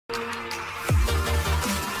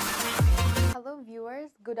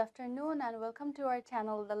Good afternoon and welcome to our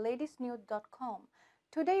channel thelatestnews.com.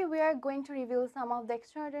 Today we are going to reveal some of the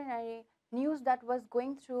extraordinary news that was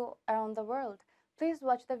going through around the world. Please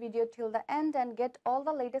watch the video till the end and get all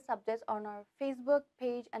the latest updates on our Facebook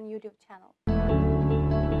page and YouTube channel.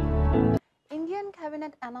 Indian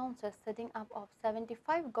cabinet announces setting up of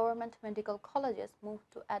 75 government medical colleges, moved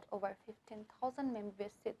to add over 15,000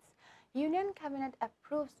 MBBS seats. Union cabinet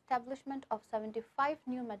approves establishment of 75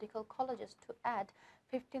 new medical colleges to add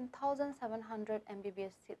 15,700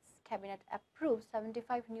 MBBS seats. Cabinet approves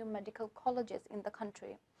 75 new medical colleges in the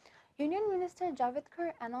country. Union Minister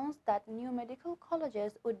Javadekar announced that new medical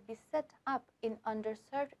colleges would be set up in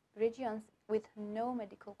underserved regions with no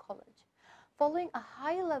medical college. Following a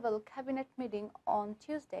high-level cabinet meeting on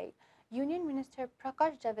Tuesday, Union Minister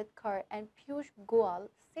Prakash Javadekar and Piyush Goyal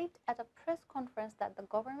said at a press conference that the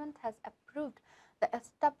government has approved the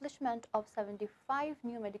establishment of 75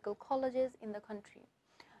 new medical colleges in the country.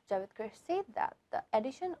 Javadekar said that the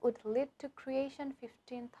addition would lead to creation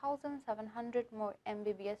 15,700 more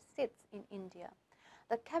MBBS seats in India.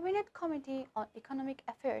 The Cabinet Committee on Economic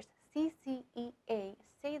Affairs (CCEA)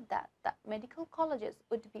 said that the medical colleges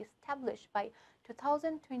would be established by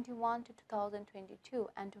 2021 to 2022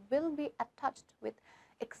 and will be attached with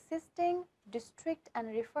existing district and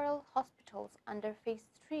referral hospitals under Phase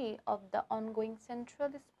 3 of the ongoing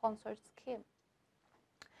centrally sponsored scheme.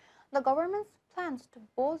 The government's plans to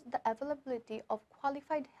boost the availability of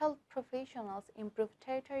qualified health professionals, improve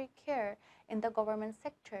tertiary care in the government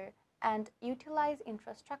sector, and utilize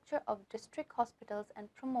infrastructure of district hospitals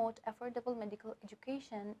and promote affordable medical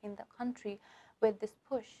education in the country. With this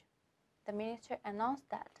push, the minister announced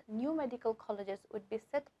that new medical colleges would be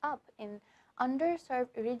set up in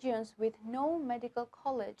underserved regions with no medical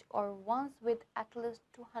college or ones with at least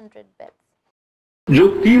 200 beds. जो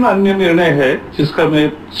तीन अन्य निर्णय है जिसका मैं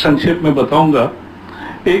संक्षेप में बताऊंगा।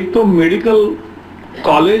 एक तो मेडिकल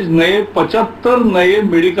कॉलेज, नए 75 नए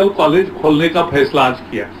मेडिकल कॉलेज खोलने का फैसला आज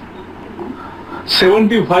किया।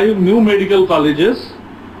 75 new medical colleges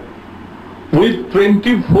with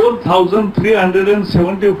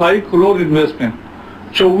 24,375 crore investment,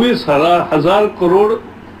 24,000 crore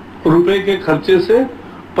रुपए के खर्चे से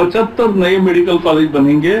 75 नए मेडिकल कॉलेज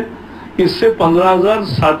बनेंगे। इससे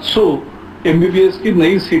 15,700 MBBS की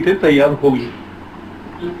नई सीटें तैयार होगी।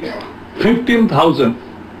 15,000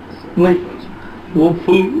 नहीं, वो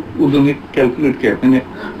फुल उन्होंने कैलकुलेट किया मैंने।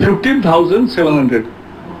 15,700,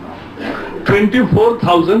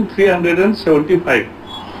 24,375।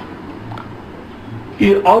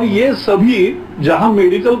 और ये सभी जहां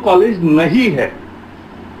मेडिकल कॉलेज नहीं है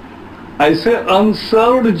ऐसे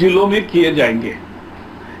अनसर्व्ड जिलों में किए जाएंगे।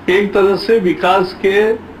 एक तरह से विकास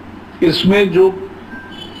के इसमें जो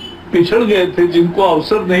पिछड़ गए थे, जिनको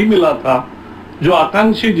अवसर नहीं मिला था, जो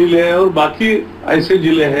आकांक्षी जिले हैं और बाकी ऐसे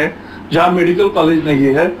जिले हैं जहां मेडिकल कॉलेज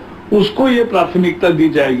नहीं है, उसको ये प्राथमिकता दी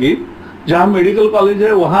जाएगी। जहां मेडिकल कॉलेज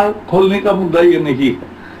है वहां खोलने का मुद्दा ये नहीं है।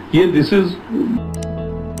 ये दिस इज